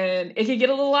 It can get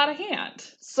a little out of hand.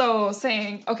 So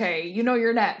saying, okay,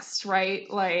 you're next, right?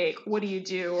 Like, what do you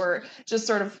do? Or just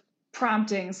sort of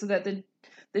prompting so that the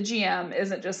GM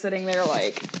isn't just sitting there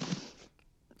like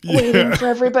waiting for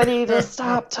everybody to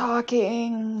stop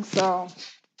talking. So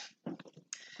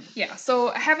yeah, so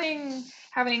having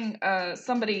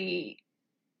somebody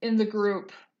in the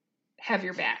group have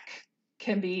your back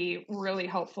can be really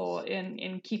helpful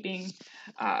in keeping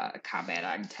combat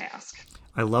on task.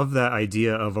 I love that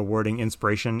idea of awarding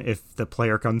inspiration if the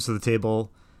player comes to the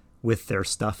table with their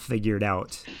stuff figured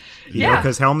out.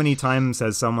 Because how many times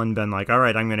has someone been like, all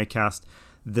right, I'm going to cast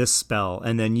this spell,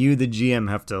 and then you, the GM,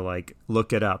 have to like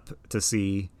look it up to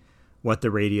see what the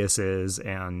radius is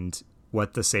and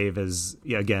what the save is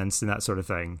against and that sort of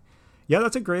thing. Yeah,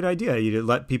 that's a great idea. You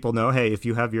let people know, hey, if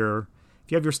you have your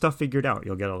stuff figured out,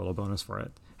 you'll get a little bonus for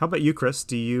it. How about you, Chris?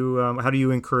 Do you how do you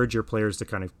encourage your players to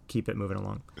kind of keep it moving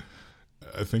along?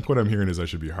 I think what I'm hearing is I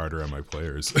should be harder on my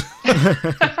players.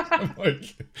 I'm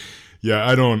like, yeah,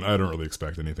 I don't really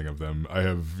expect anything of them. I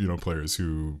have players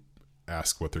who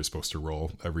ask what they're supposed to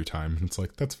roll every time. It's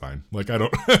like, that's fine. Like, I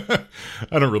don't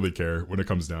I don't really care when it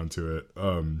comes down to it.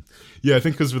 I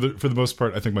think because for the most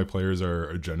part, I think my players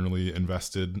are generally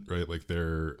invested, right? Like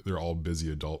they're all busy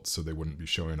adults, so they wouldn't be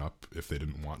showing up if they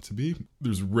didn't want to be.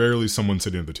 There's rarely someone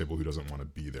sitting at the table who doesn't want to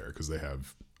be there because they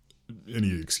have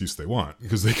any excuse they want,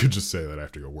 because they could just say that I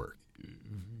have to go work.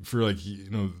 For like,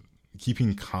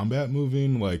 keeping combat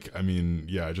moving, like, I mean,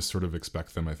 yeah, I just sort of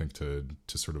expect them, I think, to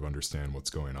sort of understand what's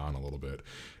going on a little bit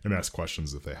and ask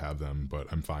questions if they have them, but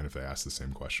I'm fine if they ask the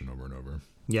same question over and over.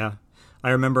 Yeah. I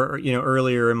remember,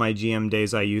 earlier in my GM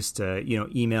days, I used to,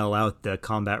 email out the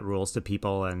combat rules to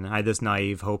people, and I had this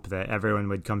naive hope that everyone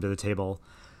would come to the table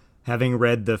having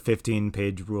read the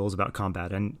 15-page rules about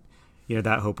combat, and,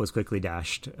 that hope was quickly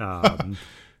dashed.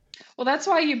 Well, that's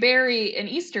why you bury an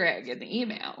Easter egg in the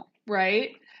email,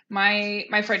 right?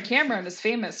 My friend Cameron is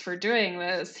famous for doing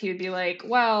this. He would be like,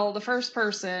 well, the first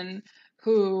person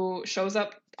who shows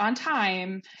up on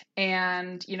time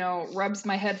and, rubs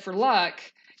my head for luck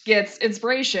gets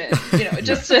inspiration.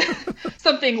 Just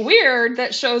something weird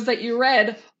that shows that you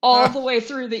read all the way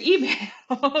through the email.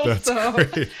 That's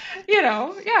great.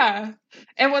 Yeah.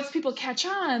 And once people catch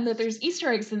on that there's Easter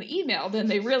eggs in the email, then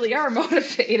they really are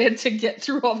motivated to get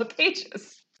through all the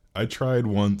pages. I tried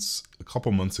once a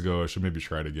couple months ago. I should maybe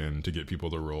try it again to get people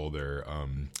to roll their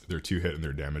 2-hit and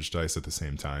their damage dice at the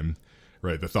same time.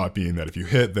 Right. The thought being that if you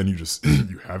hit, then you just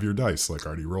you have your dice like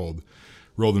already rolled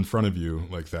in front of you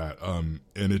like that. And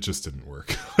it just didn't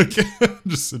work.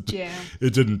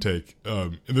 It didn't take.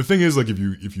 And the thing is, like, if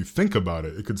you think about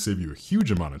it, it could save you a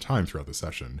huge amount of time throughout the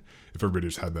session if everybody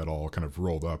just had that all kind of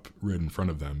rolled up right in front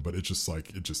of them. But it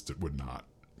would not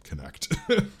connect.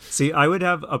 See, I would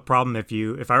have a problem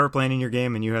if I were playing in your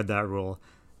game and you had that rule,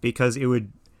 because it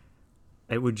would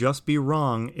just be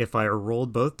wrong if I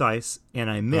rolled both dice and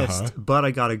I missed, but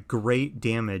I got a great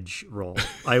damage roll.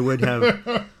 I would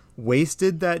have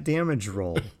wasted that damage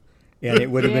roll And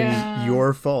it would have Yeah. been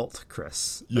your fault,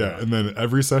 Chris. Yeah, and then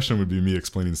every session would be me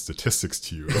explaining statistics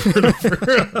to you over and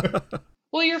over.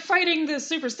 Well, you're fighting the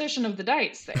superstition of the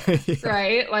dice there,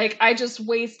 right? Like, I just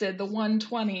wasted the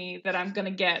 120 that I'm going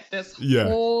to get this Yeah.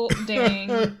 whole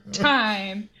dang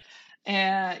time.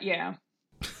 And yeah,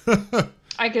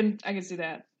 I can see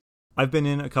that. I've been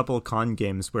in a couple of con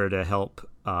games where to help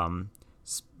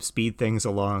speed things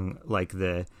along, like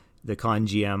the con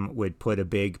GM would put a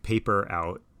big paper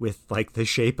out with like the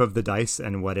shape of the dice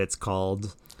and what it's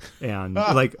called, and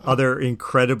like other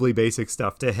incredibly basic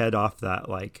stuff to head off that,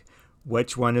 like,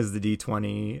 which one is the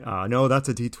D20? No, that's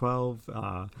a D12.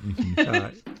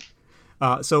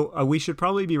 So we should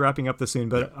probably be wrapping up this soon,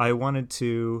 but I wanted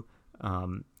to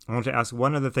ask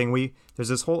one other thing. There's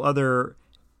this whole other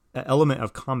element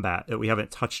of combat that we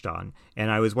haven't touched on, and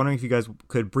I was wondering if you guys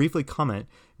could briefly comment.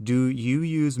 Do you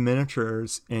use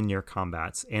miniatures in your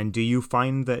combats, and do you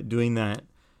find that doing that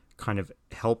kind of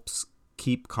helps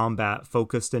keep combat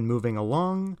focused and moving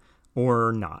along,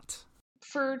 or not?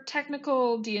 For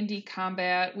technical D&D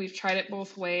combat, we've tried it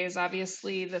both ways.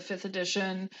 Obviously, the 5th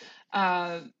edition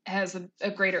has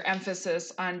a greater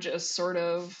emphasis on just sort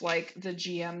of like the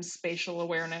GM's spatial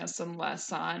awareness and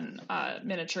less on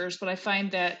miniatures. But I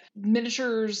find that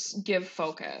miniatures give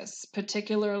focus,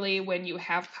 particularly when you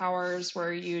have powers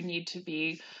where you need to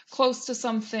be close to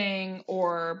something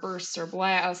or bursts or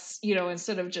blasts,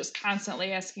 instead of just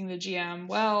constantly asking the GM,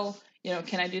 well,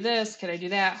 can I do this? Can I do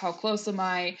that? How close am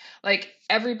I? Like,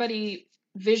 everybody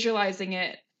visualizing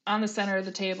it on the center of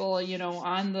the table,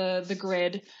 on the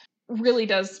grid, really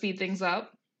does speed things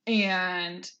up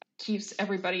and keeps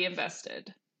everybody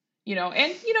invested.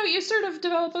 And you sort of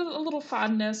develop a little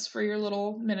fondness for your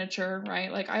little miniature,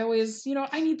 right? Like, I always,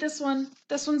 I need this one.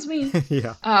 This one's me.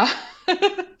 Yeah.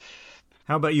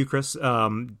 How about you, Chris?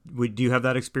 Do you have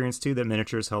that experience too, that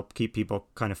miniatures help keep people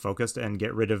kind of focused and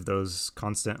get rid of those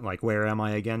constant, like, where am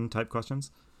I again type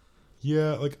questions?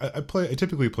 Yeah, like I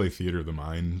typically play Theater of the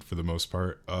Mind for the most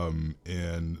part,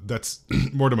 and that's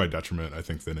more to my detriment, I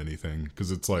think, than anything,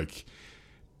 because it's like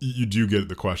you do get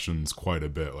the questions quite a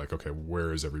bit, like, okay,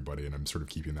 where is everybody? And I'm sort of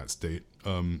keeping that state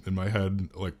in my head.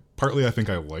 Like, partly I think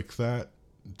I like that,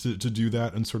 to do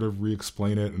that and sort of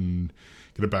re-explain it and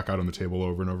get it back out on the table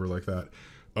over and over like that.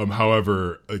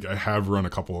 However, like, I have run a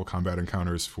couple of combat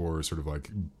encounters for sort of like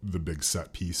the big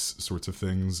set piece sorts of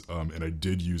things, and I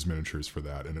did use miniatures for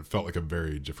that, and it felt like a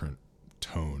very different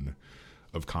tone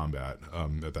of combat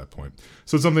at that point.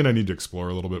 So it's something I need to explore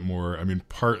a little bit more. I mean,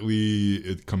 partly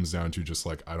it comes down to just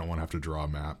like, I don't want to have to draw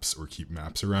maps or keep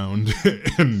maps around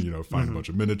and, find a bunch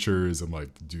of miniatures and like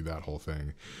do that whole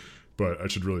thing. But I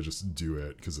should really just do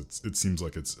it because it seems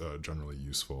like it's generally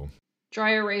useful.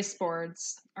 Dry erase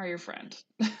boards are your friend.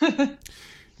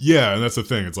 Yeah, and that's the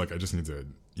thing. It's like I just need to,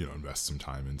 invest some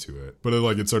time into it. But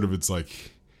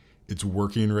it's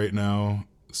working right now,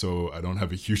 so I don't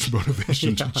have a huge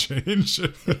motivation to change.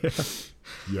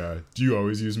 Yeah. Do you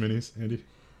always use minis, Andy?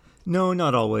 No,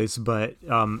 not always, but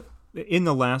in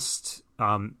the last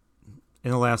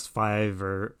 5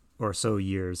 or so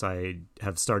years, I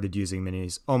have started using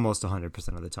minis almost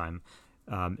 100% of the time.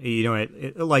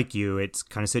 Like you, it's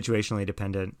kind of situationally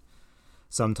dependent.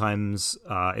 Sometimes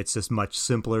it's just much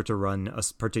simpler to run a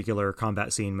particular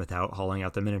combat scene without hauling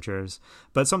out the miniatures.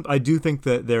 But I do think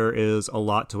that there is a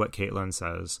lot to what Caitlin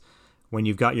says. When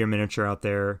you've got your miniature out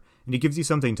there, and it gives you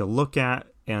something to look at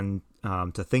and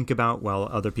to think about while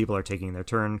other people are taking their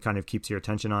turn, kind of keeps your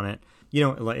attention on it.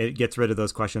 It gets rid of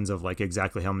those questions of like,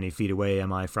 exactly how many feet away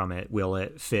am I from it? Will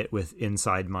it fit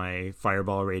inside my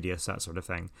fireball radius? That sort of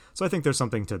thing. So I think there's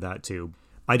something to that too.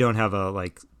 I don't have a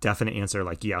like definite answer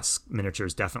like, yes,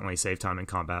 miniatures definitely save time in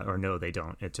combat, or no, they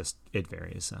don't. It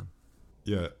varies.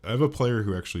 Yeah, I have a player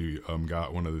who actually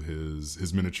got one of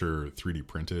his miniature 3D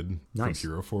printed from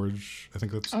Hero Forge. I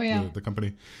think that's the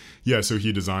company. Yeah, so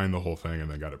he designed the whole thing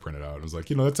and then got it printed out. And was like,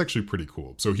 that's actually pretty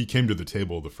cool. So he came to the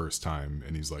table the first time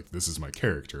and he's like, this is my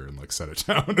character, and like set it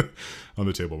down on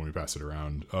the table when we pass it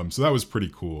around. So that was pretty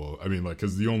cool. I mean, like,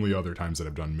 because the only other times that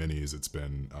I've done minis, it's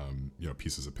been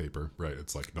pieces of paper, right?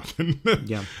 It's like nothing,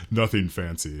 nothing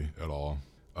fancy at all.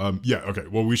 Okay.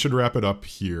 Well, we should wrap it up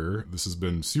here. This has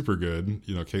been super good.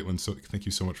 Caitlin, so thank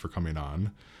you so much for coming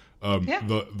on.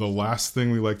 The last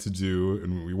thing we like to do,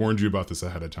 and we warned you about this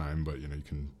ahead of time, but you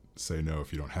can say no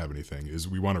if you don't have anything, is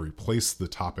we want to replace the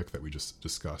topic that we just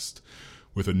discussed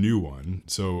with a new one.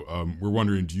 So we're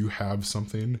wondering, do you have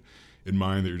something in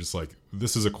mind that you're just like,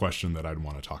 this is a question that I'd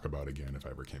want to talk about again if I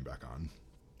ever came back on?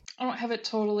 I don't have it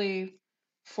totally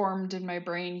formed in my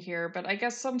brain here, but I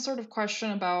guess some sort of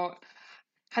question about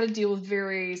how to deal with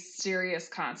very serious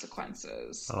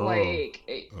consequences. Oh. Like,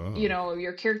 you know,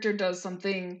 your character does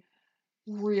something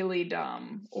really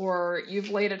dumb, or you've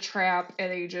laid a trap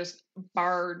and you just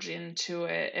barge into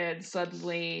it, and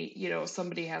suddenly, you know,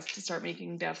 somebody has to start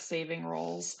making death saving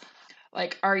rolls.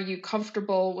 Like, are you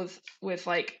comfortable with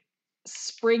like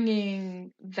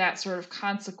springing that sort of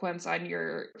consequence on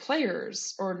your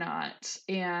players or not?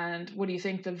 And what do you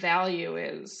think the value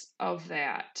is of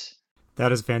that?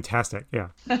 That is fantastic. Yeah.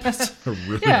 That's a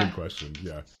really good question.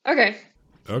 Yeah. Okay.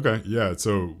 Yeah.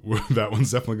 So that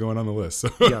one's definitely going on the list. So,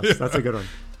 Yes, that's a good one.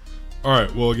 All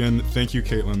right. Well, again, thank you,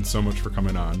 Caitlin, so much for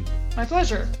coming on. My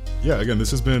pleasure. Yeah. Again,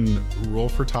 this has been Roll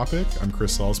for Topic. I'm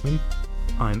Chris Salzman.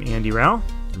 I'm Andy Rao.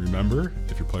 Remember,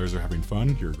 if your players are having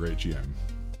fun, you're a great GM.